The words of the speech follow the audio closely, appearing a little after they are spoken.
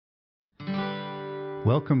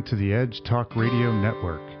Welcome to the Edge Talk Radio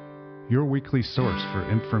Network, your weekly source for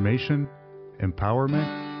information,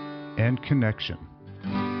 empowerment, and connection.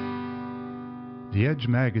 The Edge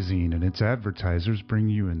magazine and its advertisers bring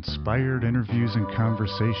you inspired interviews and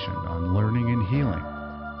conversation on learning and healing,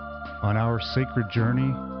 on our sacred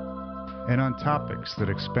journey, and on topics that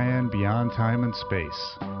expand beyond time and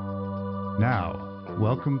space. Now,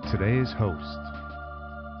 welcome today's host.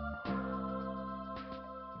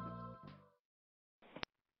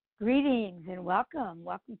 Greetings and welcome.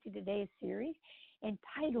 Welcome to today's series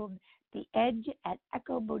entitled The Edge at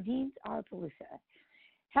Echo Bodine's Aurapalooza,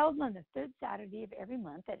 held on the third Saturday of every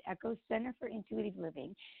month at Echo Center for Intuitive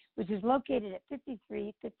Living, which is located at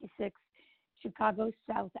 5356 Chicago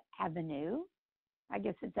South Avenue. I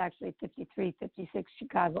guess it's actually 5356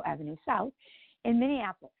 Chicago Avenue South in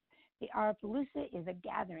Minneapolis. The Aurapalooza is a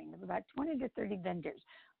gathering of about 20 to 30 vendors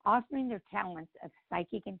offering their talents of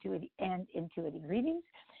psychic and intuitive readings,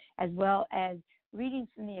 as well as readings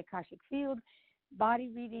from the Akashic field, body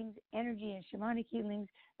readings, energy and shamanic healings,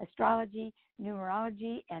 astrology,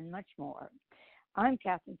 numerology, and much more. I'm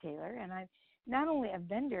Catherine Taylor, and I'm not only a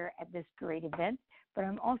vendor at this great event, but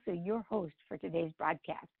I'm also your host for today's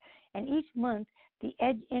broadcast. And each month, The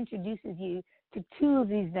Edge introduces you to two of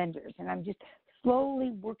these vendors, and I'm just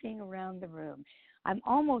slowly working around the room. I'm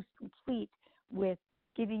almost complete with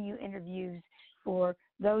giving you interviews for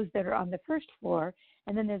those that are on the first floor,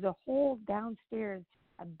 and then there's a whole downstairs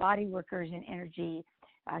of body workers and energy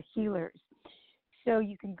healers. So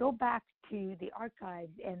you can go back to the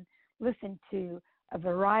archives and listen to a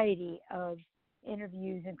variety of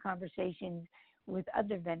interviews and conversations with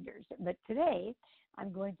other vendors. But today,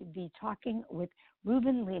 I'm going to be talking with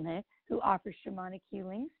Rubem Lima, who offers shamanic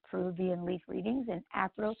healings, Peruvian leaf readings, and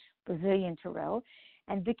Afro-Brazilian tarot,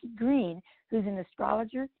 and Vicki Green, who's an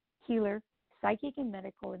astrologer, healer, psychic, and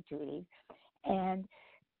medical intuitive. And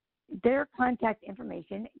their contact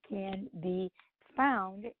information can be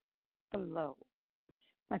found below.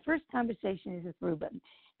 My first conversation is with Rubem,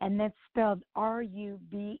 and that's spelled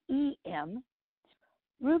R-U-B-E-M.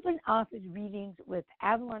 Rubem offers readings with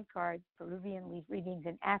Avalon cards, Peruvian leaf readings,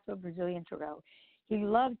 and Afro-Brazilian tarot. He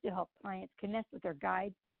loves to help clients connect with their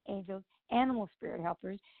guides, angels, animal spirit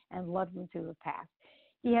helpers, and loved ones who have passed.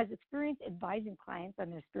 He has experience advising clients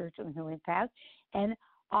on their spiritual and healing path and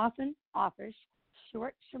often offers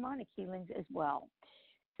short shamanic healings as well.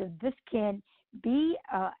 So this can be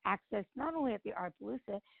accessed not only at the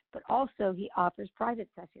Aurapalooza, but also he offers private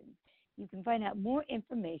sessions. You can find out more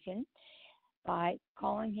information by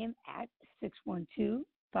calling him at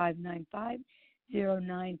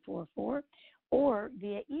 612-595-0944 or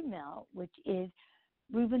via email, which is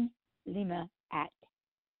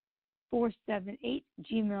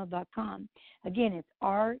rubenlima@478gmail.com. Again, it's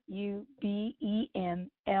RUBEMLIMA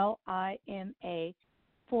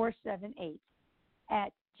 478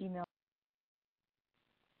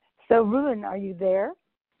 So, Rubem, are you there?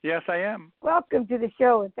 Yes, I am. Welcome to the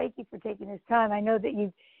show, and thank you for taking this time. I know that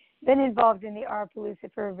you've been involved in the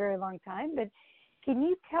Aurapalooza for a very long time, but can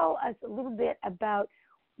you tell us a little bit about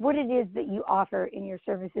what it is that you offer in your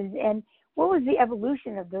services, and what was the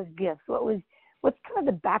evolution of those gifts? What's kind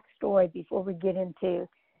of the backstory before we get into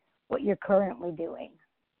what you're currently doing?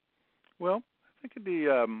 Well, I think it'd be,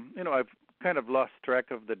 I've kind of lost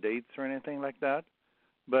track of the dates or anything like that,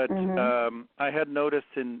 but I had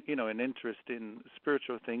noticed an interest in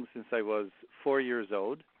spiritual things since I was 4 years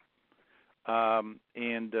old, and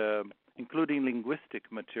including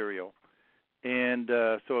linguistic material. And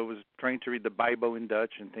so I was trying to read the Bible in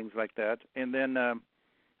Dutch and things like that. And then,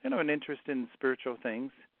 an interest in spiritual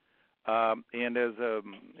things. And as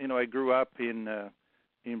I grew up in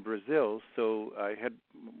Brazil, so I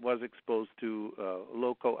was exposed to a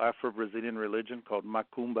local Afro-Brazilian religion called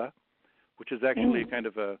Macumba, which is actually kind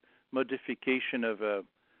of a modification of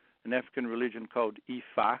an African religion called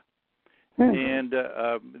Ifa. And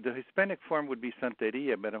the Hispanic form would be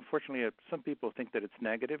Santeria, but unfortunately some people think that it's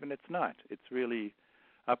negative, and it's not. It's really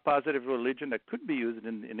a positive religion that could be used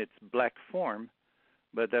in its black form,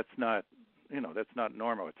 but that's not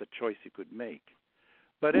normal. It's a choice you could make.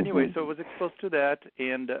 But anyway, so I was exposed to that,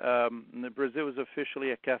 and Brazil is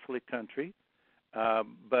officially a Catholic country,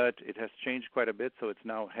 but it has changed quite a bit, so it's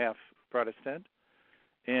now half Protestant.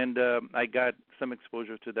 And I got some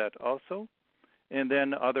exposure to that also. And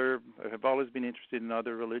then I have always been interested in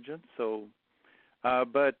other religions. So,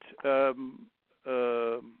 but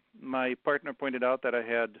my partner pointed out that I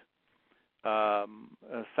had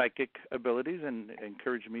psychic abilities and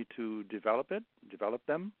encouraged me to develop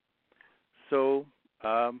them. So,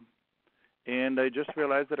 and I just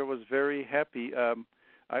realized that I was very happy.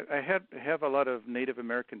 I have a lot of Native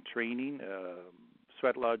American training,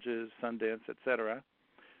 sweat lodges, Sundance, etc.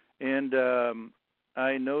 And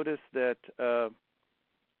I noticed that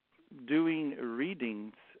doing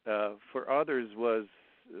readings for others was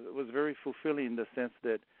very fulfilling in the sense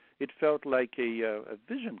that it felt like a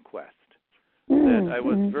vision quest. That I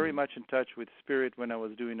was very much in touch with spirit when I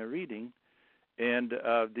was doing a reading, and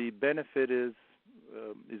the benefit is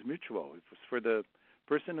mutual. It was for the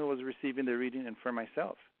person who was receiving the reading and for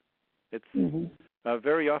myself. It's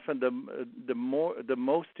very often the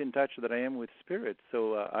most in touch that I am with spirit.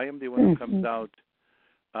 So I am the one who comes out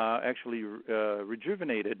actually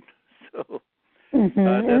rejuvenated. So that's Isn't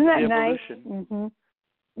that the evolution. nice?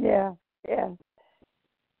 Yeah.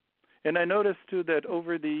 And I noticed too that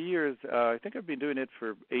over the years, I think I've been doing it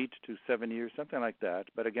for 8 to 7 years, something like that.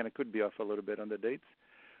 But again, it could be off a little bit on the dates.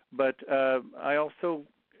 But I also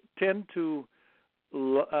tend to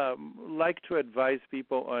like to advise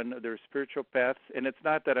people on their spiritual paths, and it's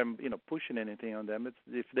not that I'm pushing anything on them. It's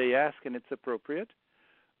if they ask and it's appropriate,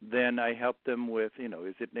 then I help them with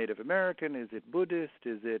is it Native American, is it Buddhist,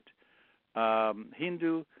 is it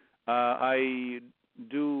Hindu? I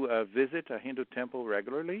do visit a Hindu temple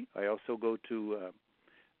regularly. I also go to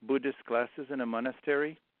Buddhist classes in a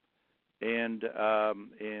monastery, and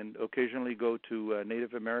occasionally go to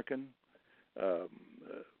Native American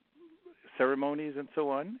ceremonies and so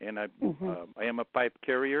on. And I am a pipe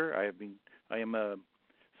carrier. I am a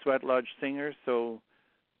sweat lodge singer. So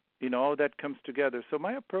all that comes together. So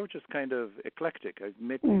my approach is kind of eclectic. I've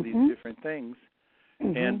mixed these different things,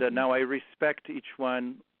 and now I respect each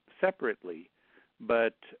one separately.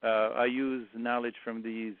 But I use knowledge from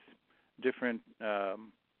these different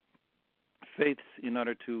faiths in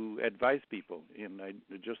order to advise people, and I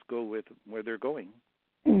just go with where they're going.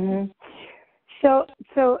 So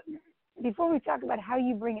before we talk about how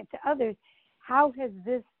you bring it to others, how has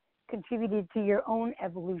this contributed to your own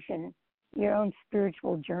evolution, your own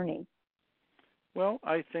spiritual journey? Well,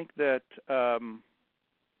 I think that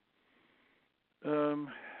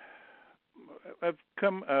I've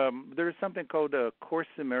come. There is something called a Course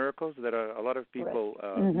in Miracles that a lot of people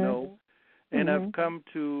know, and I've come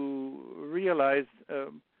to realize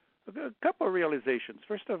a couple of realizations.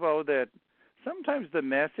 First of all, that sometimes the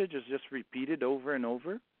message is just repeated over and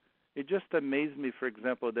over. It just amazed me, for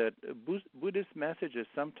example, that Buddhist messages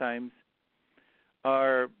sometimes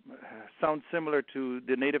sound similar to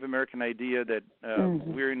the Native American idea that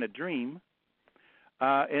we're in a dream.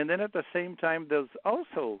 And then at the same time, those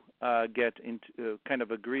also get into kind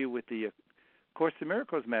of agree with the Course in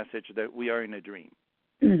Miracles message that we are in a dream,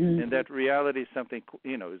 and that reality is something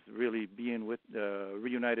is really being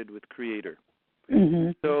reunited with Creator.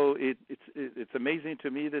 So it's amazing to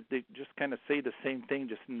me that they just kind of say the same thing,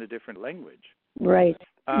 just in a different language. Right.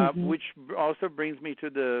 Which also brings me to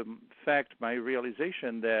the fact, my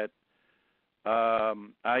realization that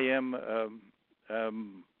I am.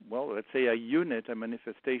 Let's say a unit, a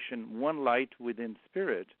manifestation, one light within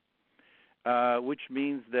spirit, which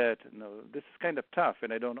means that, this is kind of tough,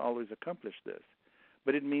 and I don't always accomplish this,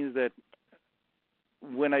 but it means that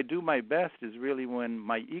when I do my best is really when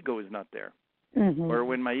my ego is not there, or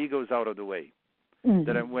when my ego is out of the way,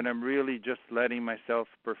 when I'm really just letting myself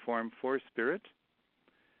perform for spirit.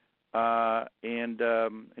 And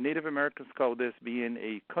Native Americans call this being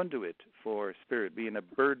a conduit for spirit, being a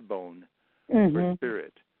bird bone for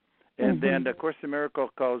spirit. And then the Course in Miracles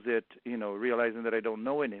calls it, realizing that I don't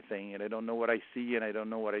know anything, and I don't know what I see, and I don't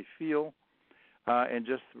know what I feel, and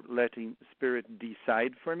just letting spirit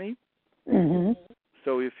decide for me.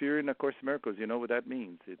 So if you're in a Course in Miracles, you know what that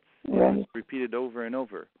means. It's repeated over and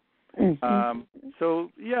over. So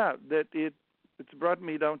yeah, that it's brought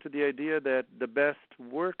me down to the idea that the best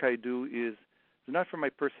work I do is not from my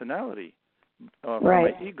personality, from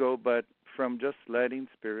my ego, but from just letting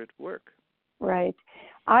spirit work. Right.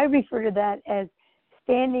 I refer to that as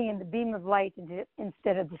standing in the beam of light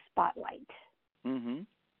instead of the spotlight.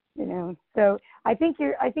 So I think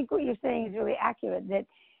what you're saying is really accurate. That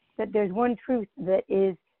there's one truth that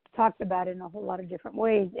is talked about in a whole lot of different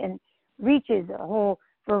ways and reaches a whole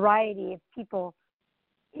variety of people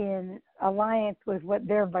in alliance with what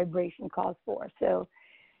their vibration calls for. So,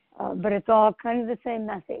 but it's all kind of the same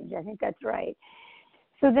message. I think that's right.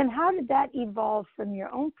 So then, how did that evolve from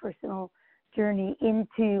your own personal journey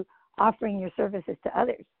into offering your services to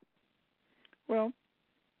others? Well,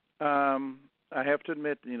 I have to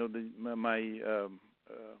admit, my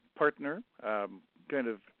partner kind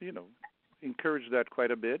of, encouraged that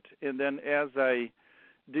quite a bit. And then as I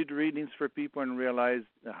did readings for people and realized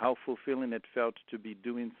how fulfilling it felt to be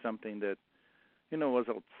doing something that, was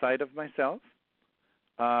outside of myself,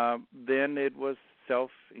 then it was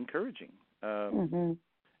self-encouraging.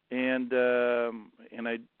 and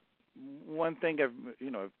I one thing I've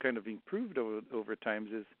kind of improved over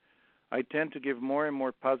times is I tend to give more and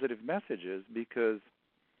more positive messages because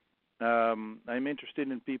I'm interested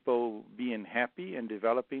in people being happy and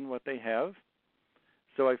developing what they have.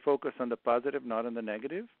 So I focus on the positive, not on the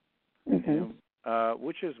negative,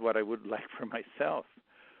 which is what I would like for myself.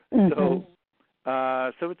 So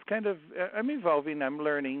it's kind of, I'm evolving, I'm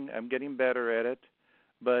learning, I'm getting better at it,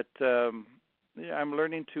 but I'm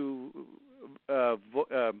learning to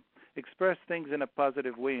express things in a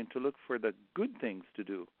positive way and to look for the good things to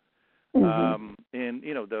do. And,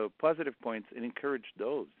 the positive points, and encourage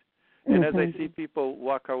those. And as I see people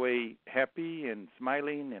walk away happy and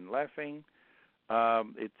smiling and laughing,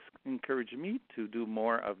 it's encouraged me to do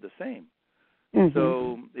more of the same.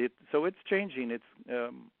 So it's changing.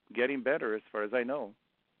 It's getting better as far as I know.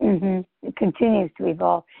 It continues to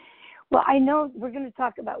evolve. Well, I know we're going to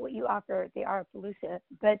talk about what you offer at the Aurapalooza,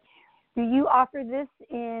 but do you offer this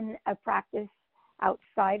in a practice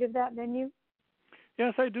outside of that venue?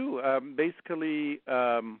 Yes, I do. Basically,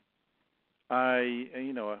 I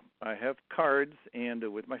have cards and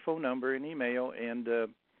with my phone number and email, and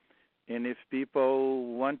if people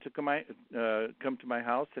want to come to my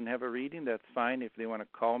house and have a reading, that's fine. If they want to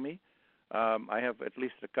call me, I have at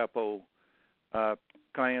least a couple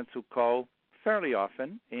clients who call fairly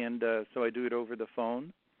often, and so I do it over the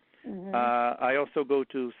phone. I also go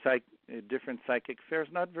to different psychic fairs,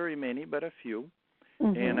 not very many, but a few,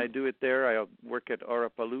 and I do it there. I work at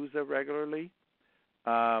Aurapalooza regularly.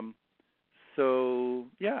 So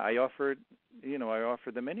yeah, I offer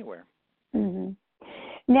them anywhere.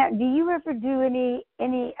 Now, do you ever do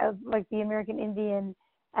any of like the American Indian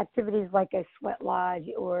activities, like a sweat lodge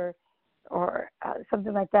or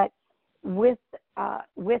something like that, with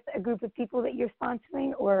a group of people that you're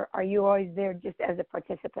sponsoring, or are you always there just as a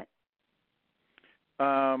participant?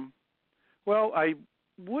 Well, I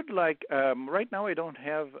would like. Right now, I don't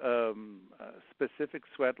have a specific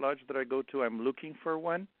sweat lodge that I go to. I'm looking for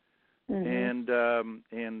one. And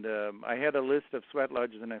I had a list of sweat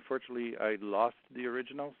lodges, and unfortunately I lost the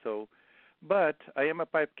original. But I am a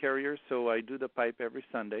pipe carrier, so I do the pipe every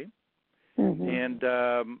Sunday, and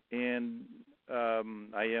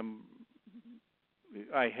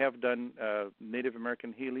I have done Native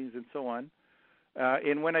American healings and so on.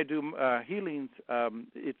 And when I do healings,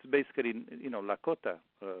 it's basically Lakota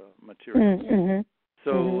materials.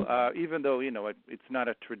 So even though it's not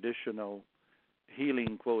a traditional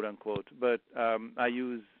healing, quote unquote, but I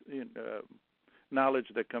use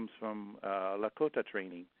knowledge that comes from Lakota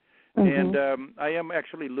training. And I am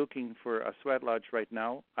actually looking for a sweat lodge right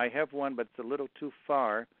now. I have one, but it's a little too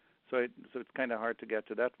far, so it's kind of hard to get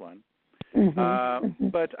to that one.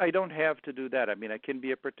 But I don't have to do that. I mean, I can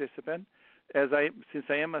be a participant. Since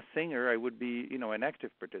I am a singer, I would be an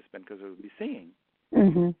active participant because I would be singing.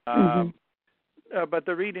 But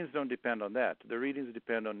the readings don't depend on that. The readings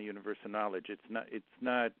depend on the universal knowledge. It's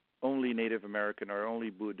not only Native American or only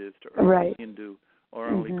Buddhist or only Hindu or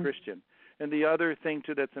only Christian. And the other thing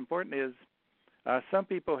too that's important is some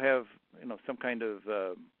people have some kind of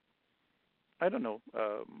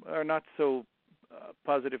are not so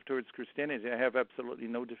positive towards Christianity. I have absolutely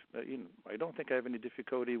no I don't think I have any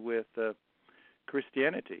difficulty with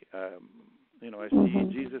Christianity. I see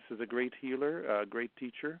Jesus as a great healer, a great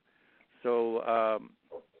teacher. So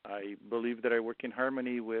I believe that I work in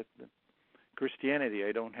harmony with Christianity.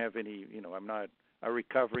 I don't have any, I'm not a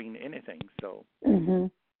recovering anything. So.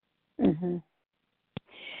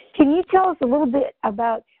 Can you tell us a little bit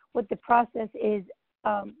about what the process is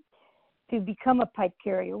to become a pipe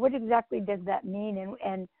carrier? What exactly does that mean,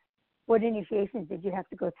 and what initiations did you have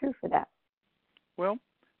to go through for that? Well,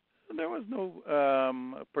 there was no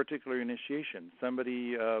particular initiation.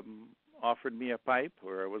 Somebody offered me a pipe,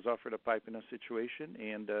 or I was offered a pipe in a situation,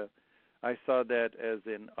 and I saw that as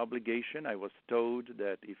an obligation. I was told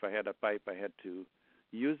that if I had a pipe, I had to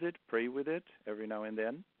use it, pray with it every now and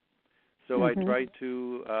then. So I tried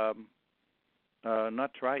to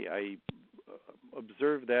I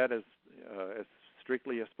observed that as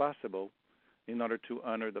strictly as possible in order to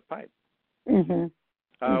honor the pipe.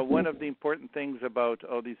 One of the important things about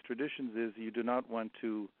all these traditions is you do not want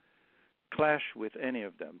to clash with any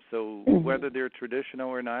of them. So whether they're traditional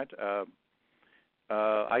or not,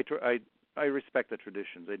 I respect the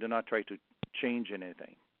traditions. I do not try to change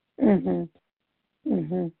anything.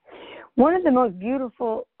 One of the most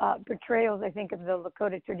beautiful portrayals, I think, of the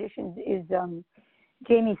Lakota traditions is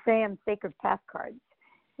Jamie Sam's Sacred Path cards,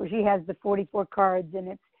 where she has the 44 cards, and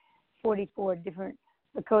it's 44 different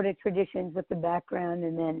Lakota traditions with the background,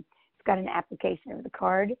 and then it's got an application of the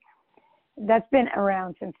card. That's been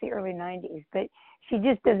around since the early 90s, but she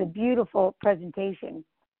just does a beautiful presentation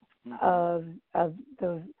of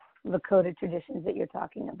those Lakota traditions that you're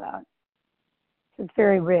talking about. So it's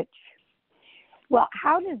very rich. Well,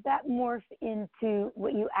 how does that morph into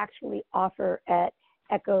what you actually offer at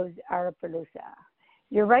Echoes Aurapalooza?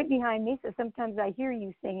 You're right behind me, so sometimes I hear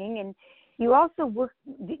you singing. And you also work,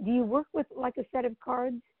 do you work with like a set of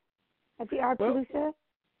cards at the Aurapalooza? Well,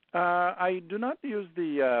 I do not use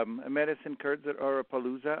the medicine cards at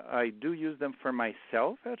Aurapalooza. I do use them for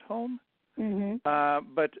myself at home.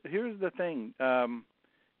 But here's the thing, and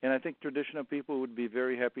I think traditional people would be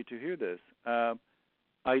very happy to hear this.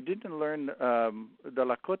 I didn't learn the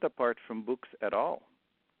Lakota part from books at all.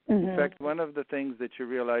 In fact, one of the things that you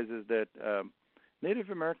realize is that Native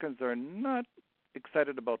Americans are not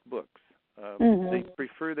excited about books. They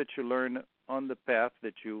prefer that you learn on the path,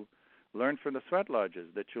 that you learn from the sweat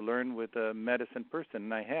lodges, that you learn with a medicine person,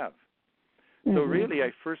 and I have. So really,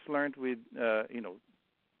 I first learned with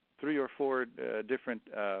 3 or 4 different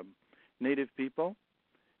Native people,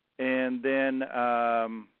 and then I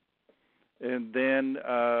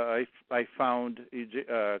found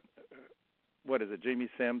Jamie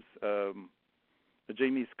Sam's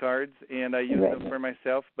Jamie's cards, and I use them for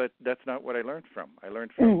myself. But that's not what I learned from. I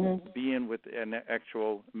learned from being with an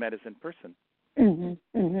actual medicine person.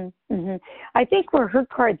 I think where her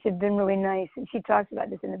cards have been really nice, and she talks about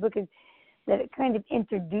this in the book, is that it kind of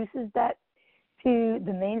introduces that to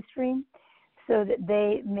the mainstream, so that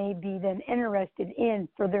they may be then interested in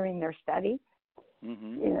furthering their study.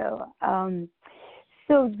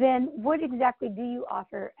 So then, what exactly do you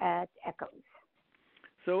offer at Echoes?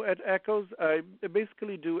 So at Echoes, I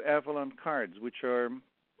basically do Avalon cards, which are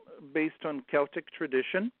based on Celtic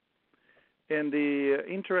tradition. And the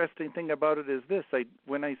interesting thing about it is this: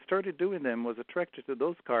 when I started doing them, was attracted to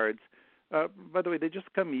those cards. By the way, they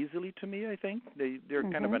just come easily to me. I think they're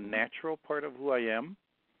kind of a natural part of who I am.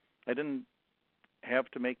 I didn't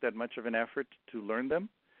have to make that much of an effort to learn them.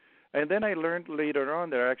 And then I learned later on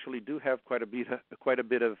that I actually do have quite a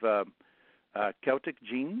bit of Celtic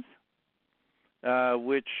genes,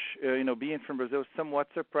 which being from Brazil is somewhat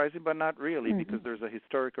surprising, but not really, because there's a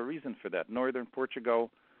historical reason for that. Northern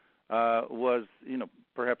Portugal was,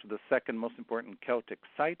 perhaps the second most important Celtic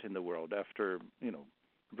site in the world after,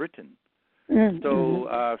 Britain. So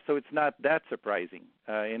it's not that surprising,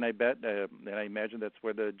 and I imagine that's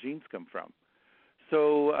where the genes come from.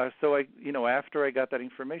 So I, after I got that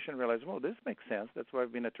information, I realized, well, this makes sense. That's why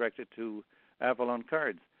I've been attracted to Avalon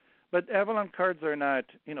cards. But Avalon cards are not,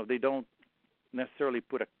 they don't necessarily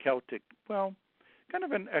put a Celtic, kind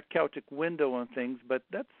of a Celtic window on things, but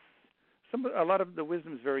a lot of the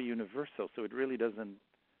wisdom is very universal, so it really doesn't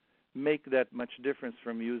make that much difference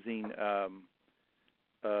from using,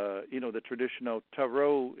 the traditional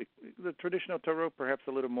tarot. The traditional tarot, perhaps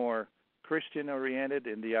a little more Christian-oriented,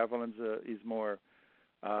 and the Avalon's is more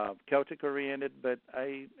Celtic-oriented, but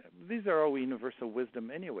these are all universal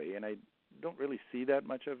wisdom anyway, and I don't really see that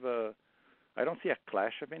much I don't see a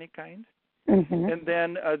clash of any kind. And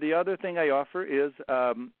then the other thing I offer is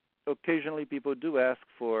occasionally people do ask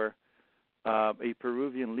for a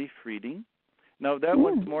Peruvian leaf reading. Now that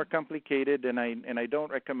one's more complicated, and I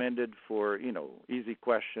don't recommend it for easy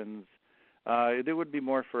questions. There would be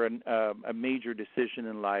more for a major decision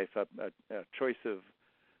in life, a choice of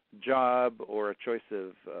job, or a choice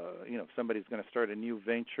of somebody's going to start a new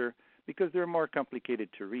venture, because they're more complicated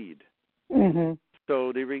to read.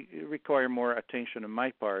 So they require more attention on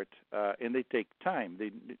my part, and they take time.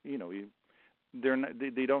 They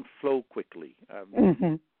don't flow quickly.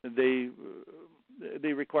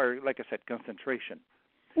 They require, like I said, concentration.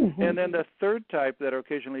 And then the third type that I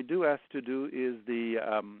occasionally do ask to do is the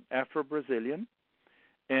Afro-Brazilian.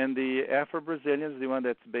 And the Afro-Brazilian is the one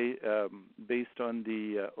that's based on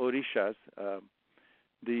the Orishas.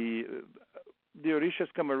 The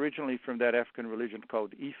Orishas come originally from that African religion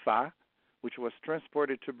called Ifa, which was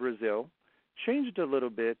transported to Brazil, changed a little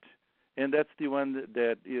bit, and that's the one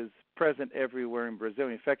that is present everywhere in Brazil.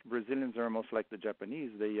 In fact, Brazilians are almost like the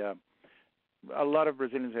Japanese. A lot of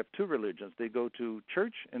Brazilians have 2 religions. They go to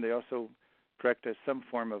church, and they also practice some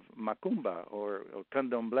form of macumba or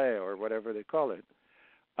candomblé or whatever they call it.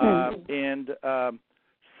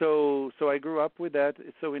 So I grew up with that.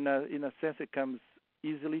 So in a sense, it comes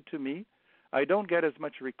easily to me. I don't get as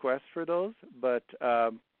much requests for those, but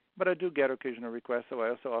I do get occasional requests. So I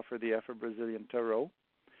also offer the Afro-Brazilian Tarot,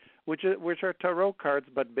 which are tarot cards,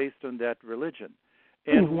 but based on that religion.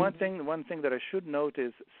 And one thing that I should note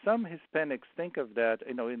is some Hispanics think of that,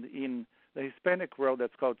 in the Hispanic world,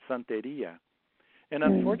 that's called Santeria. And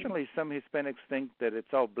unfortunately, some Hispanics think that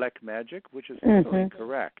it's all black magic, which is also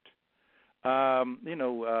incorrect.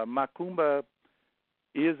 Macumba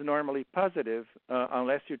is normally positive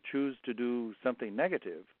unless you choose to do something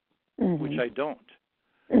negative, which I don't.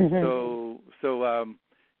 So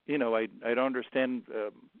I don't understand.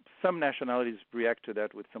 Some nationalities react to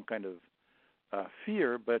that with some kind of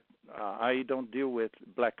fear, but I don't deal with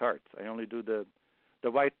black arts. I only do the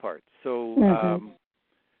white part. So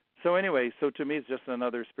so to me, it's just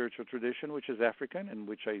another spiritual tradition, which is African, and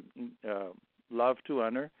which I love to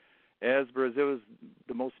honor. As Brazil is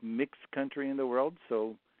the most mixed country in the world,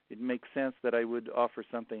 so it makes sense that I would offer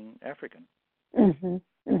something African.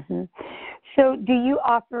 So do you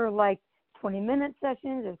offer like 20-minute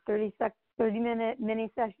sessions or 30-minute mini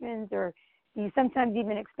sessions, or do you sometimes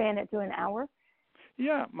even expand it to an hour?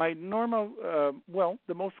 Yeah, my normal,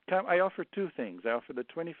 I offer two things. I offer the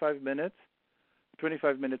 25-minute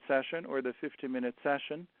session or the 50-minute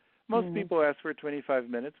session. Most people ask for 25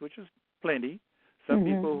 minutes, which is plenty. Some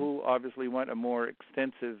people who obviously want a more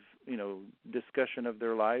extensive, discussion of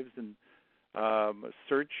their lives and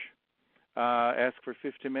search, ask for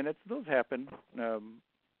 50 minutes. Those happen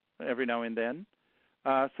every now and then.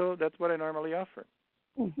 So that's what I normally offer.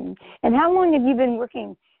 And how long have you been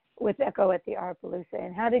working with Echo at the Aurapalooza,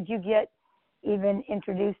 and how did you get even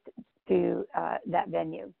introduced to that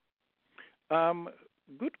venue?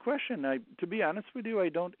 Good question. To be honest with you, I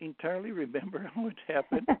don't entirely remember how it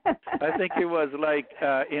happened. I think it was like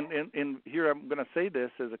in here. I'm going to say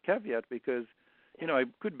this as a caveat because, I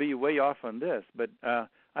could be way off on this, but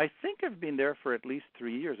I think I've been there for at least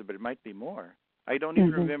 3 years, but it might be more. I don't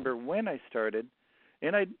even remember when I started,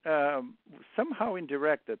 and I somehow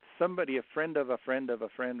indirect that somebody, a friend of a friend of a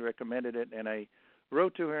friend, recommended it, and I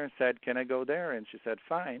wrote to her and said, "Can I go there?" And she said,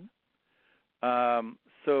 "Fine."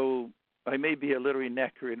 So I may be a little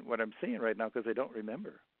inaccurate in what I'm saying right now because I don't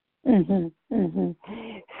remember.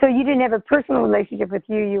 So you didn't have a personal relationship with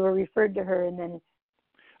you. You were referred to her, and then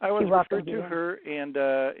I was referred to her, and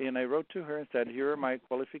I wrote to her and said, "Here are my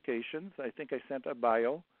qualifications." I think I sent a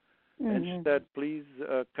bio, and she said, "Please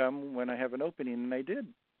come when I have an opening," and I did.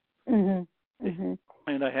 And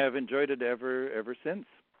I have enjoyed it ever since.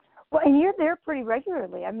 Well, and you're there pretty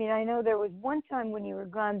regularly. I mean, I know there was one time when you were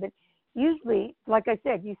gone, but usually, like I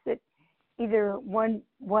said, you sit either one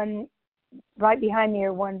right behind me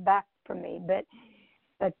or one back from me, but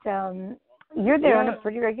you're there on a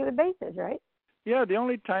pretty regular basis, right? Yeah, the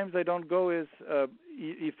only times I don't go is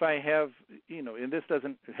if I have, and this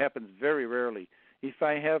happens very rarely, if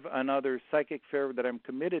I have another psychic fair that I'm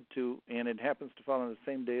committed to and it happens to fall on the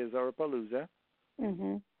same day as Aurapalooza,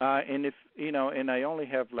 and if, and I only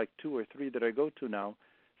have like 2 or 3 that I go to now,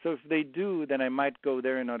 so if they do, then I might go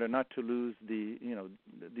there in order not to lose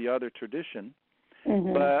the other tradition.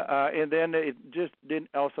 But and then it just didn't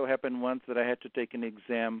also happen once that I had to take an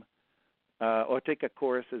exam or take a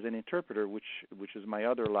course as an interpreter, which is my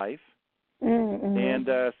other life. And and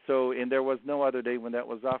there was no other day when that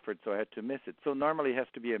was offered, so I had to miss it. So normally it has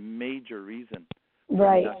to be a major reason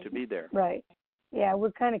for me not to be there. Right. Yeah,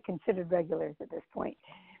 we're kind of considered regulars at this point.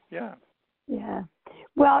 Yeah. Yeah.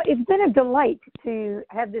 Well, it's been a delight to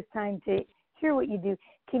have this time to hear what you do.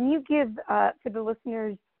 Can you give, for the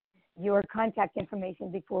listeners, your contact information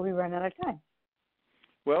before we run out of time?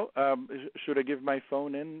 Well, should I give my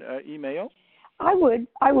phone and email? I would,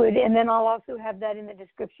 and then I'll also have that in the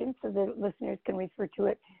description so the listeners can refer to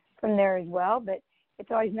it from there as well, but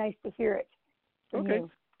it's always nice to hear it. Okay.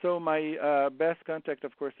 So my best contact,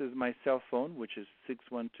 of course, is my cell phone, which is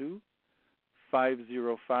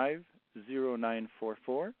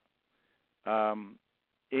 612-505-0944.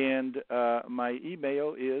 And my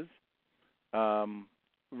email is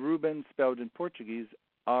Rubem, spelled in Portuguese,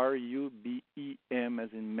 Rubem as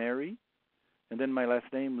in Mary, and then my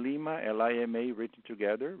last name, Lima, Lima, written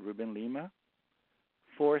together, Rubem Lima,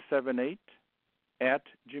 478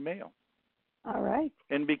 @gmail. All right.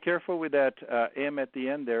 And be careful with that M at the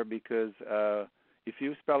end there, because if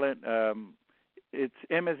you spell it, it's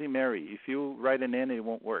M as in Mary. If you write an N, it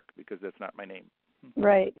won't work because that's not my name.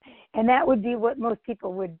 Right. And that would be what most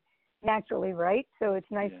people would naturally write, so it's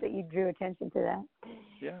nice that you drew attention to that.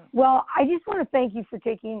 Yeah. Well, I just want to thank you for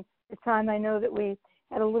taking the time. I know that we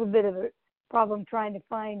had a little bit of a problem trying to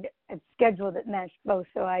find a schedule that matched both,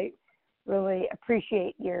 so I really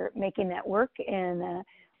appreciate your making that work, and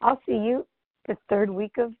I'll see you the 3rd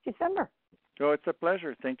week of December. Oh, it's a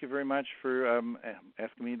pleasure. Thank you very much for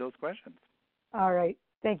asking me those questions. All right.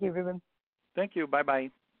 Thank you, Rubem. Thank you. Bye-bye.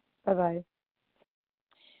 Bye-bye.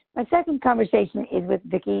 My second conversation is with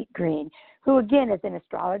Vicki Green, who again is an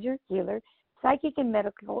astrologer, healer, psychic, and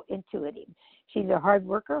medical intuitive. She's a hard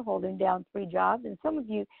worker, holding down 3 jobs, and some of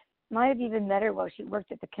you might have even met her while she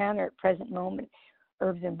worked at the counter at Present Moment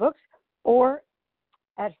Herbs and Books, or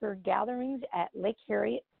at her gatherings at Lake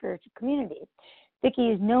Harriet Spiritual Community. Vicki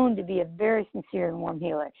is known to be a very sincere and warm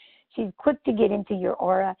healer. She's quick to get into your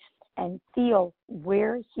aura and feel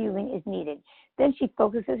where healing is needed. Then she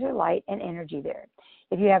focuses her light and energy there.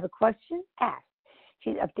 If you have a question, ask.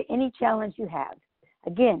 She's up to any challenge you have.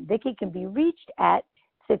 Again, Vicki can be reached at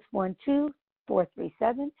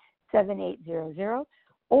 612-437-7800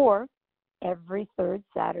 or every third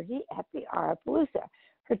Saturday at the Aurapalooza.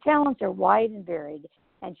 Her talents are wide and varied,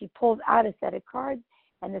 and she pulls out a set of cards,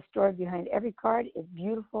 and the story behind every card is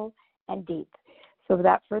beautiful and deep. So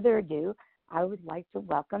without further ado, I would like to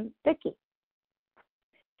welcome Vicki.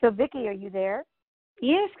 So Vicki, are you there?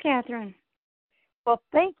 Yes, Catherine. Well,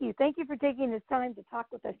 thank you. Thank you for taking this time to talk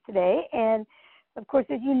with us today. And, of course,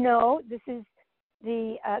 as you know, this is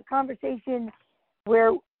the conversation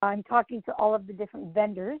where I'm talking to all of the different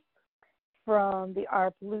vendors from the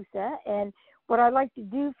Aurapalooza. And what I like to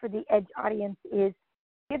do for the EDGE audience is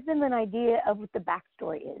give them an idea of what the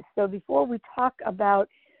backstory is. So before we talk about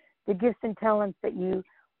the gifts and talents that you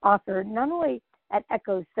offer, not only at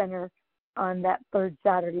Echo Center on that third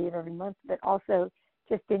Saturday of every month, but also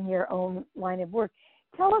just in your own line of work,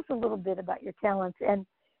 tell us a little bit about your talents and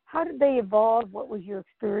how did they evolve? What was your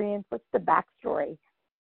experience? What's the backstory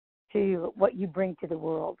to what you bring to the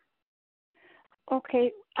world?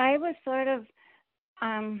 Okay, I was sort of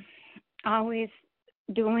always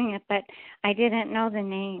doing it, but I didn't know the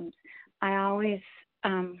names. I always,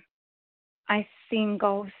 I seen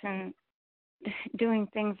ghosts and doing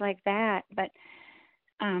things like that, but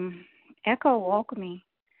Echo woke me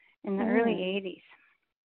in the early 80s.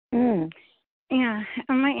 Mm. Yeah,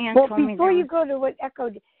 and my aunt told me. Well, before you go to what Echo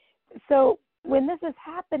did, so when this is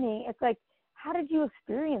happening, it's like, how did you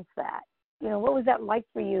experience that? You know, what was that like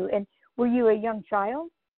for you? And were you a young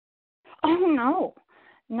child? Oh,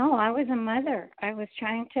 no, I was a mother. I was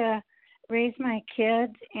trying to raise my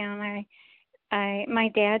kids, and my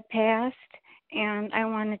dad passed, and I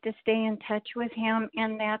wanted to stay in touch with him,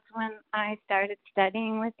 and that's when I started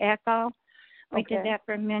studying with Echo. We did that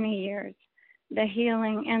for many years, the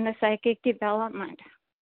healing and the psychic development.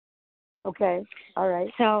 Okay, all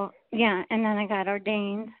right. So, yeah, and then I got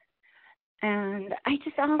ordained, and I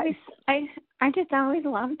just always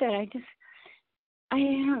loved it. I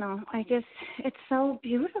don't know, it's so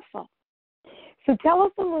beautiful. So tell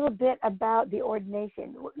us a little bit about the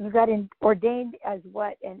ordination. You got ordained as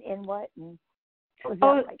what and in what? And what was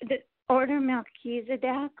that like? The Order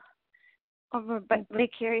Melchizedek over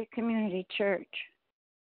Lake Harriet Community Church.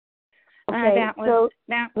 Okay, that was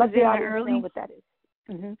in the early. Know what that is.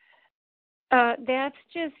 Mm-hmm. That's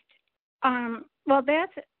just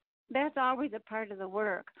that's always a part of the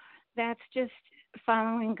work. That's just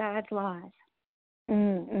following God's laws.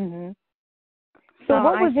 Mm-hmm. So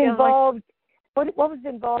what was involved? What was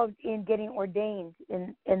involved in getting ordained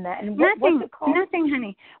in that? And what's it called? Nothing,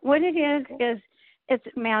 honey. What it is it's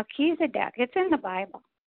Melchizedek. It's in the Bible.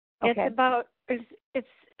 Okay. It's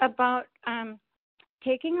about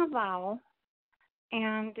taking a vow,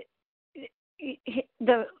 and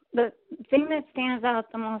the thing that stands out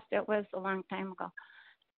the most, it was a long time ago,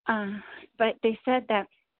 but they said that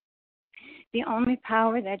the only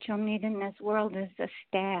power that you'll need in this world is the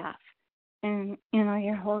staff, and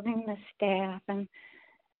you're holding the staff, and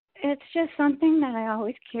it's just something that I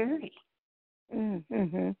always carry.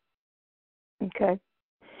 Mm-hmm. Okay.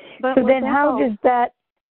 But so then how does that,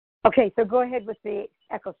 okay, so go ahead with the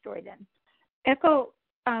Echo story then. Echo,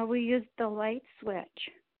 we used the light switch.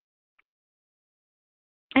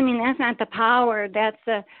 I mean, that's not the power, that's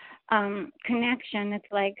a connection.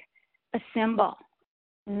 It's like a symbol.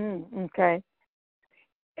 Okay.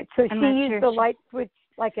 So she used the light switch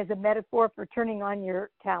like as a metaphor for turning on your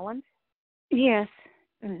talents? Yes.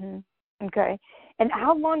 Mm-hmm. Okay. And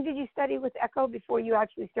how long did you study with Echo before you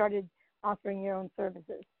actually started offering your own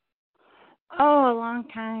services? Oh, a long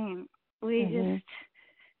time. We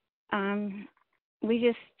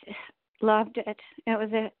just loved it.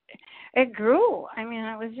 It grew. I mean,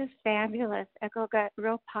 it was just fabulous. Echo got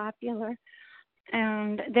real popular,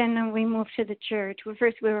 and then we moved to the church.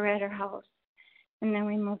 First, we were at her house, and then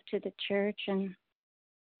we moved to the church. And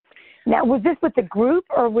now, was this with the group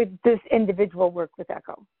or with this individual work with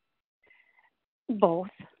Echo? Both.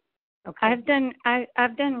 Okay. I've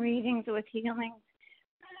done readings with healings.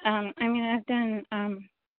 I've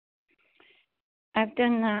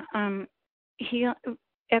done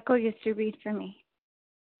Echo used to read for me.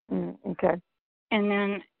 Okay. And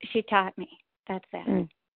then she taught me. That's that.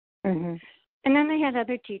 Mm-hmm. And then I had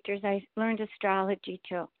other teachers. I learned astrology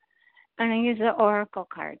too, and I used the oracle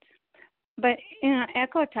cards. But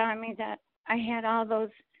Echo taught me that I had all those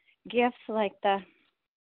gifts, like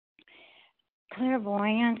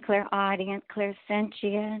clairvoyant, clairaudient,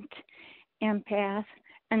 clairsentient, empath,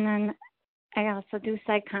 and then I also do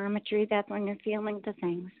psychometry. That's when you're feeling the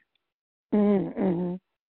things. Mm-hmm.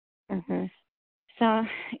 Mm-hmm. So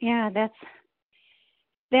yeah,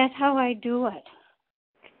 that's how I do it.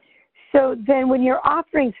 So then, when you're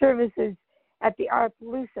offering services at the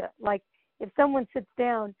Aurapalooza, like if someone sits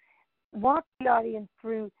down, walk the audience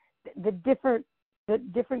through the different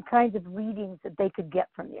kinds of readings that they could get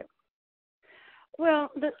from you. Well,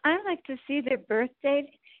 I like to see their birth date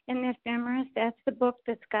in the ephemeris. That's the book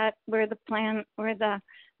that's got where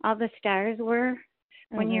all the stars were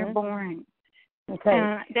when you're born.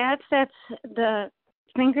 Okay. That sets the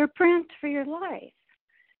fingerprint for your life.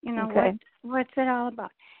 You know, what's it all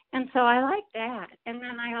about? And so I like that. And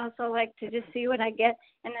then I also like to just see what I get,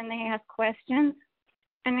 and then they ask questions.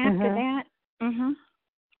 And after that,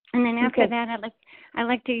 and then after that, I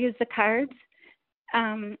like to use the cards.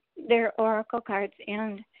 They're oracle cards,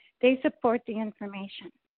 and they support the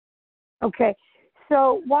information. Okay.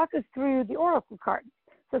 So walk us through the oracle cards.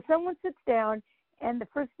 So someone sits down, and the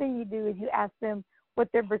first thing you do is you ask them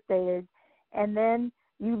what their birthday is, and then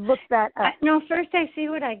you look that up. First I see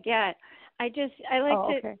what I get. I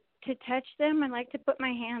like to touch them. I like to put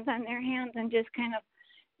my hands on their hands and just kind of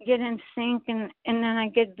get in sync, and then I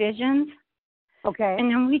get visions. Okay. And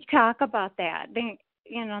then we talk about that.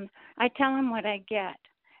 I tell them what I get,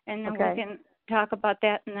 and then we can talk about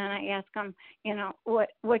that. And then I ask them, what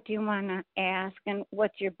do you want to ask, and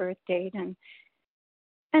what's your birth date, and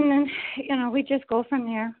then we just go from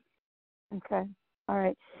there. Okay. All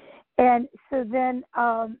right. And so then,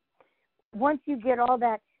 once you get all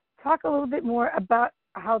that, talk a little bit more about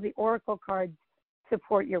how the oracle cards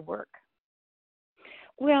support your work.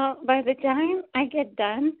 Well, by the time I get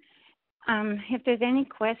done, if there's any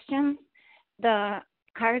questions, the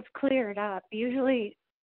cards clear it up. Usually,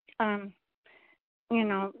 you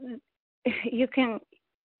can.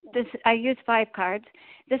 I use 5 cards.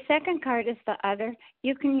 The second card is the other.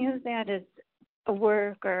 You can use that as a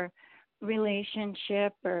work or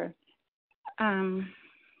relationship or something.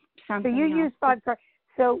 So you use 5 cards.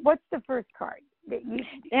 So what's the first card that you?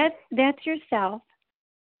 That's yourself.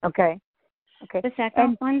 Okay. Okay. The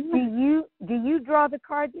second one. Do you draw the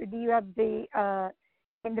cards, or do you have the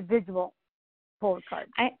individual pull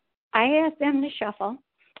cards? I ask them to shuffle,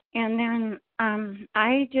 and then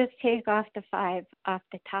I just take off the 5 off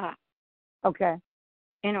the top. Okay.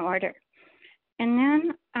 In order, and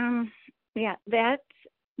then that's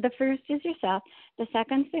the first is yourself. The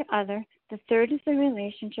second's the other. The third is the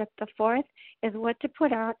relationship. The fourth is what to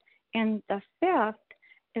put out, and the fifth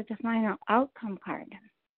is the final outcome card.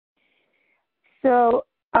 So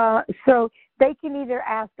they can either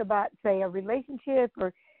ask about, say, a relationship,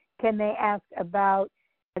 or can they ask about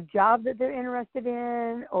a job that they're interested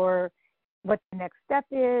in, or what the next step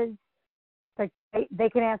is. Like they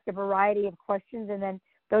can ask a variety of questions, and then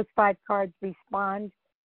those 5 cards respond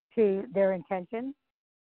to their intention.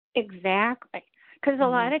 Exactly. Because a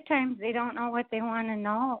lot of times they don't know what they want to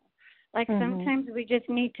know. Like sometimes we just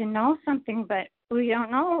need to know something, but we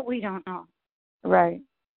don't know what we don't know. Right.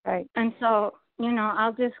 And so,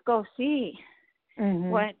 I'll just go see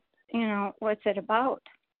what's it about.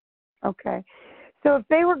 Okay. So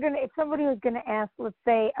if somebody was going to ask, let's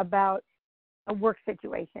say, about a work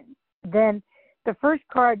situation, then the first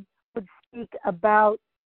card would speak about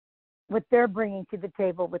what they're bringing to the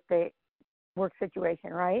table with the work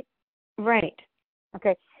situation, right? Right.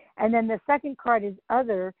 Okay. And then the second card is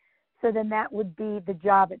other, so then that would be the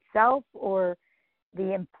job itself, or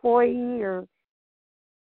the employee, or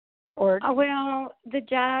well, the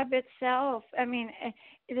job itself. I mean,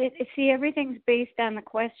 everything's based on the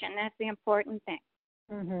question. That's the important thing.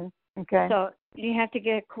 Okay. So you have to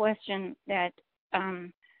get a question that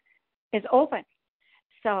is open.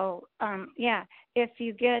 So if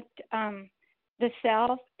you get the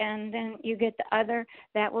self and then you get the other,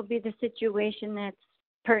 that will be the situation that's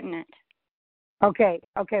pertinent. Okay.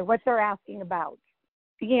 What they're asking about.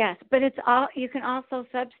 Yes, but it's all. You can also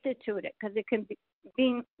substitute it, because it can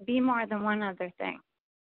be more than one other thing.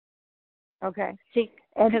 Okay. See,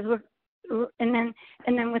 because and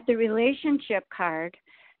then with the relationship card,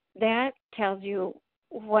 that tells you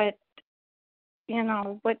what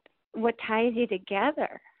ties you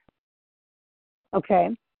together.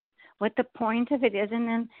 Okay. What the point of it is, and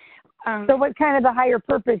then. So what kind of the higher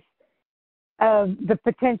purpose of the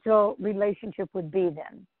potential relationship would be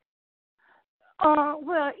then? Oh,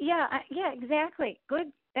 well, yeah, exactly.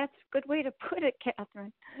 Good. That's a good way to put it,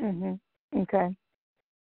 Catherine. Okay.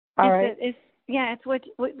 All right. It's what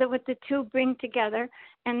the two bring together,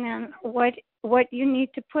 and then what you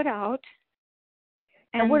need to put out.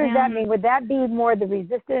 And what does that mean? Would that be more the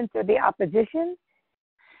resistance or the opposition?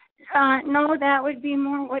 No, that would be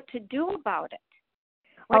more what to do about it.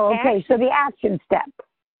 Okay. So the action step.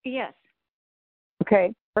 Yes.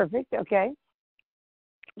 Okay, perfect. Okay.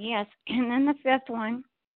 Yes, and then the fifth one,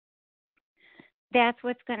 that's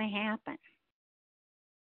what's going to happen.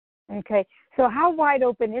 Okay. So how wide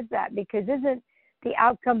open is that? Because isn't the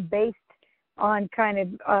outcome based on kind of,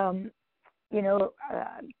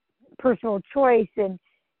 personal choice and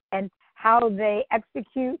how they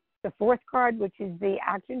execute the fourth card, which is the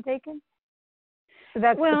action taken? So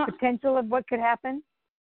that's the potential of what could happen?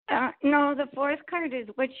 No, the fourth card is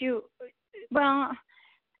what you have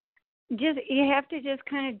to just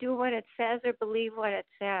kind of do what it says or believe what it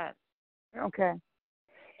says. Okay.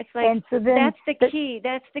 It's like, and so then that's the key.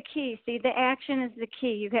 That's the key. See, the action is the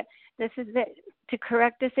key. To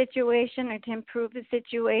correct the situation or to improve the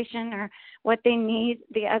situation or what they need,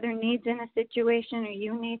 the other needs in a situation, or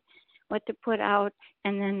you need what to put out,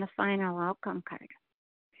 and then the final outcome card.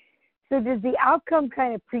 So does the outcome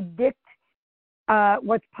kind of predict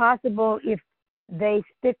what's possible if they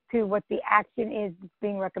stick to what the action is that's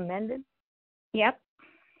being recommended? Yep.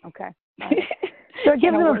 Okay. Right. So it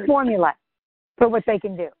gives them a formula for what they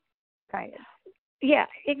can do, kind of. Yeah,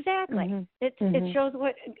 exactly. Mm-hmm. It shows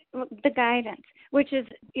what the guidance, which is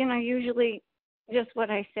usually just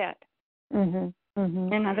what I said. Mm-hmm.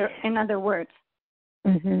 Mm-hmm. In other words.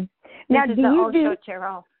 Mm-hmm. Now, this is do the you Osho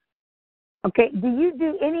Tarot. Okay. Do you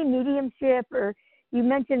do any mediumship, or you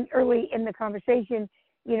mentioned early in the conversation,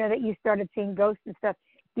 that you started seeing ghosts and stuff?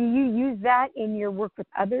 Do you use that in your work with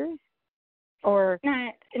others, or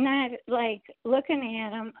not like looking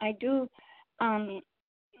at them? I do.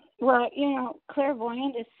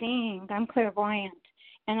 Clairvoyant is seeing. I'm clairvoyant,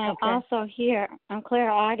 and I also hear. I'm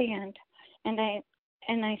clairaudient, and I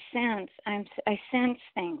sense. I sense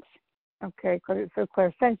things. Okay, so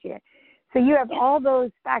clairsentient. So you have all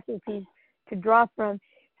those faculties to draw from.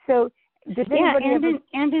 So does anybody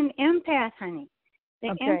and an empath, honey. The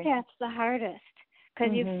empath's the hardest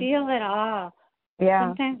because you feel it all. Yeah.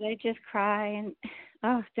 Sometimes I just cry and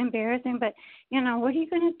it's embarrassing, but what are you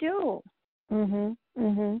going to do? Mhm.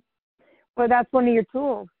 Mhm. Well, that's one of your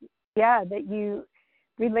tools. Yeah, that you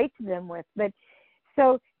relate to them with. But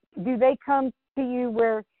so do they come to you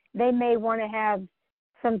where they may want to have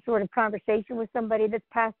some sort of conversation with somebody that's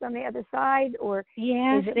passed on the other side, or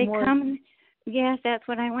yes, is it they more... come. Yes, that's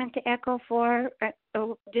what I went to Echo for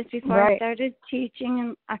just before I started teaching.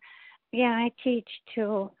 And I teach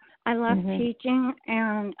too. I love teaching,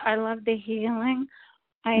 and I love the healing.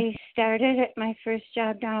 I started at my first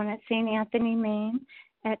job down at St. Anthony, Maine,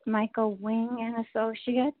 at Michael Wing and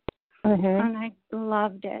Associates, and I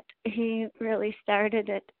loved it. He really started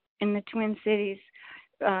it in the Twin Cities,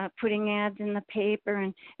 putting ads in the paper,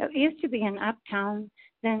 and it used to be in Uptown.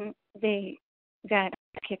 Then they got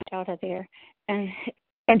kicked out of there. And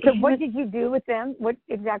so what did you do with them? What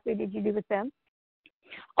exactly did you do with them?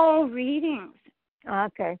 Oh, readings.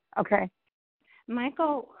 Okay.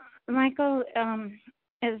 Michael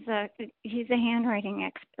he's a handwriting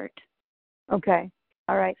expert. Okay.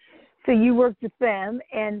 All right. So you worked with them,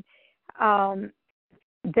 and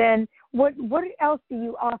then what else do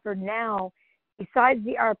you offer now besides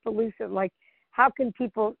the Aurapalooza? Like, how can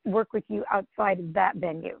people work with you outside of that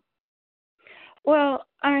venue? Well,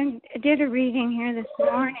 I did a reading here this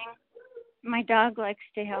morning. My dog likes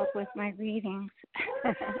to help with my readings.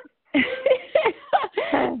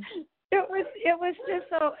 It was just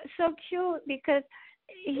so cute because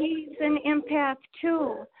he's an empath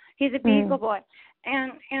too. He's a beagle boy,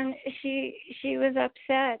 and she was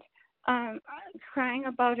upset, crying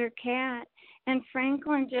about her cat, and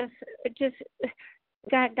Franklin just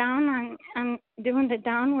got down on doing the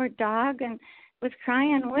downward dog and was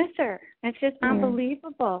crying with her. It's just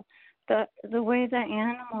unbelievable the way the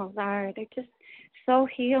animals are. They're just so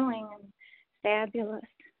healing and fabulous.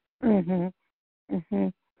 Mhm.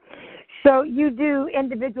 Mhm. So you do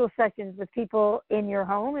individual sessions with people in your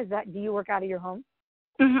home? Do you work out of your home?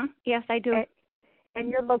 Mhm. Yes, I do. And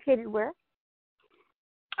you're located where?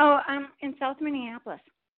 Oh, I'm in South Minneapolis.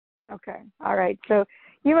 Okay. All right. So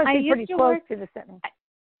you must be pretty close to the center.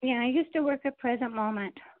 Yeah, I used to work at Present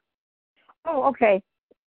Moment. Oh, okay.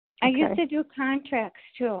 I used to do contracts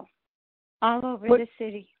too, all over the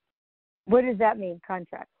city. What does that mean,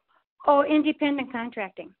 contracts? Oh, independent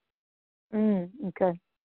contracting. Okay.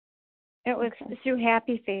 It was through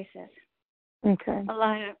Happy Faces. Okay. A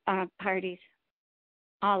lot of parties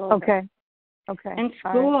all over. Okay. And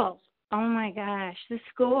schools. Right. Oh my gosh, the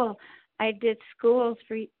school. I did schools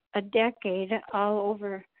for a decade all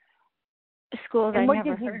over. Schools I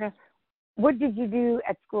never heard of. What did you do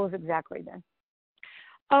at schools exactly then?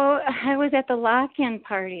 Oh, I was at the lock-in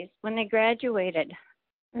parties when they graduated.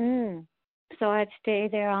 So I'd stay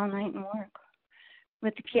there all night and work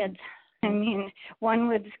with the kids. I mean, one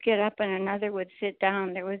would get up and another would sit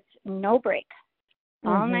down. There was no break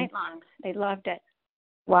all night long. They loved it.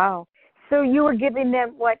 Wow. So you were giving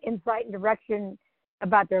them what, insight and direction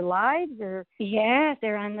about their lives, or? Yeah,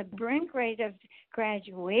 they're on the brink right of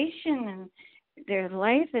graduation, and their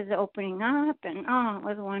life is opening up, and it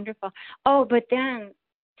was wonderful. Oh, but then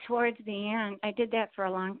towards the end, I did that for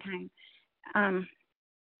a long time.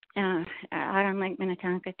 Out on Lake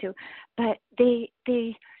Minnetonka too, but they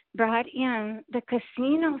brought in the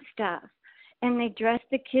casino stuff, and they dressed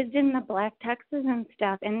the kids in the black tuxes and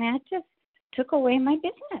stuff, and that just took away my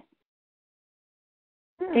business.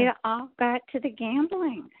 They all got to the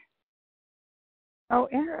gambling. Oh,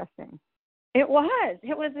 interesting. It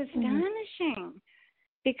was astonishing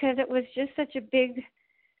because it was just such a big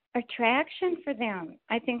attraction for them.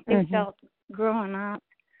 I think they felt growing up.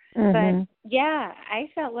 But, yeah, I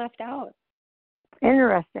felt left out.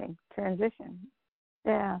 Interesting transition.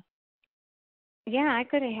 Yeah. Yeah, I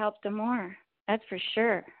could have helped them more. That's for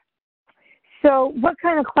sure. So what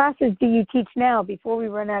kind of classes do you teach now before we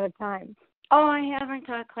run out of time? Oh, I haven't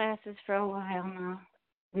taught classes for a while now.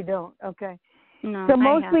 You don't? Okay. No, so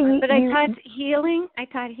mostly I taught healing. I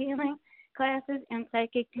taught healing classes and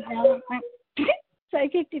psychic development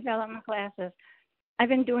classes. I've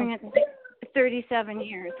been doing it 37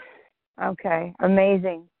 years. Okay,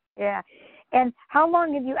 amazing. Yeah. And how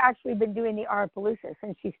long have you actually been doing the Aurapalooza,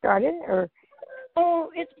 since you started, or?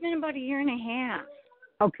 Oh, it's been about a year and a half.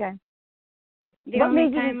 Okay. What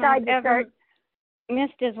made you decide to start?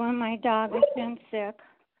 Missed is when my dog has been sick,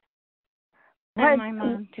 and my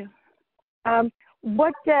mom too.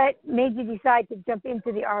 What made you decide to jump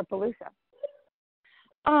into the Aurapalooza?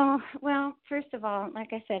 Oh, well, first of all,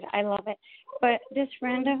 like I said, I love it. But this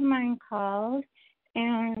friend of mine called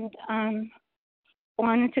and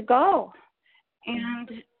wanted to go.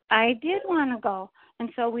 And I did want to go.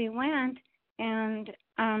 And so we went, and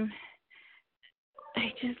I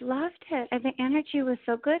just loved it. And the energy was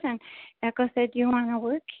so good. And Echo said, "Do you want to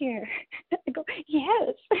work here?" I go,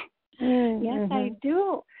 "Yes." Yes, I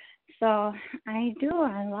do. So I do.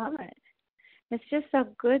 I love it. It's just so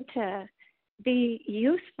good to be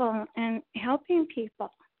useful and helping people.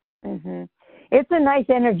 It's a nice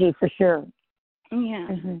energy for sure. Yeah.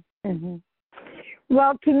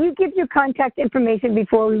 Well, can you give your contact information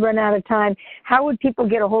before we run out of time? How would people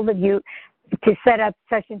get a hold of you to set up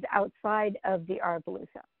sessions outside of the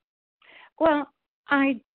Aurapalooza? Well,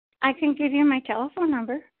 I can give you my telephone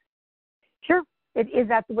number. Sure. Is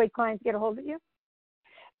that the way clients get a hold of you?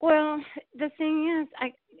 Well, the thing is,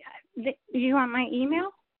 do you want my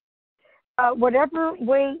email? Whatever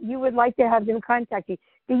way you would like to have them contact you.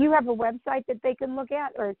 Do you have a website that they can look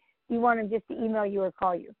at, or do you want them just to email you or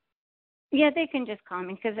call you? Yeah, they can just call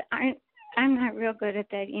me because I'm not real good at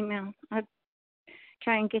that email. I'll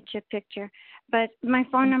try and get you a picture. But my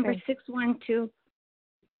phone number is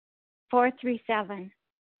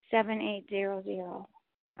 612-437-7800.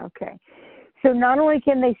 Okay. So not only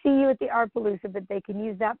can they see you at the Aurapalooza, but they can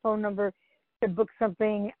use that phone number to book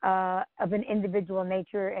something of an individual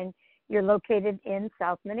nature, and you're located in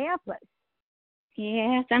South Minneapolis.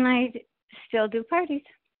 Yes, and I still do parties.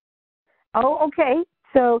 Oh, okay.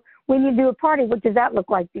 So when you do a party, what does that look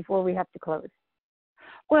like before we have to close?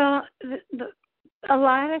 Well, a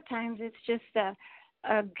lot of times it's just a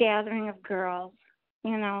gathering of girls.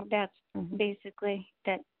 You know, that's basically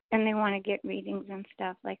that, and they want to get readings and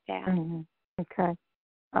stuff like that. Okay.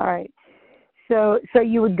 All right. So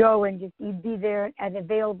you would go and you'd be there and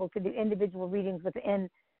available to do individual readings within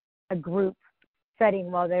a group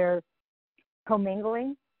setting while they're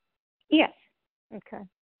commingling? Yes. Okay.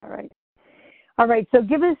 All right. All right. So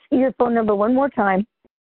give us your phone number one more time.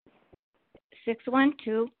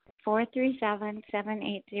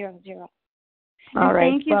 612-437-7800. All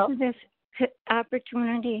right. Thank you for this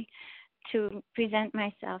opportunity to present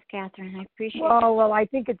myself, Catherine. I appreciate it. Well, I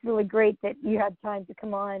think it's really great that you had time to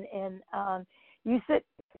come on, and you sit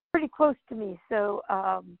pretty close to me. So,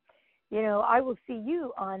 I will see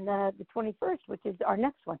you on the 21st, which is our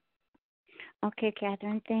next one. Okay,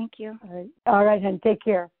 Catherine. Thank you. All right, and take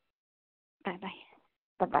care. Bye-bye.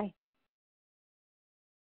 Bye-bye.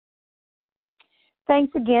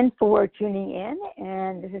 Thanks again for tuning in,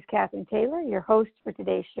 and this is Catherine Taylor, your host for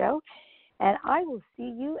today's show, and I will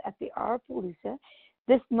see you at the Aurapalooza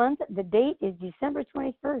this month. The date is December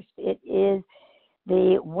 21st. It is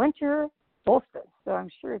the winter solstice, so I'm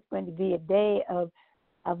sure it's going to be a day of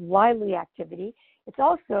lively activity. It's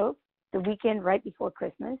also the weekend right before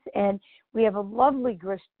Christmas, and we have a lovely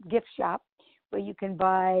gift shop where you can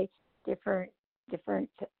buy different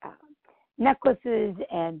necklaces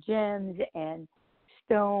and gems and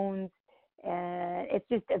stones, and it's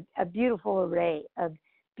just a beautiful array of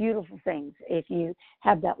beautiful things if you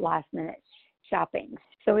have that last minute shopping.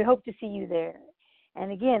 So we hope to see you there.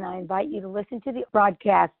 And again, I invite you to listen to the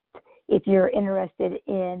broadcast if you're interested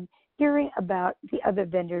in hearing about the other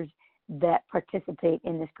vendors that participate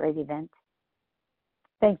in this great event.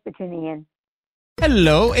 Thanks for tuning in.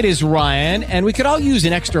 Hello, it is Ryan, and we could all use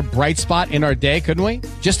an extra bright spot in our day, couldn't we?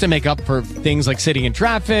 Just to make up for things like sitting in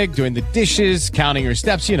traffic, doing the dishes, counting your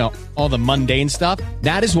steps, all the mundane stuff.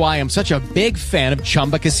 That is why I'm such a big fan of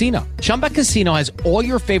Chumba Casino. Chumba Casino has all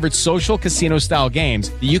your favorite social casino-style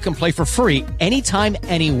games that you can play for free anytime,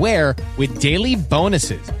 anywhere with daily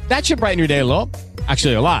bonuses. That should brighten your day a little.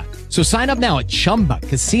 Actually, a lot. So sign up now at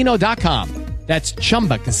ChumbaCasino.com. That's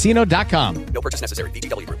ChumbaCasino.com. No purchase necessary.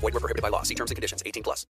 VGW Group. Void where prohibited by law. See terms and conditions. 18+.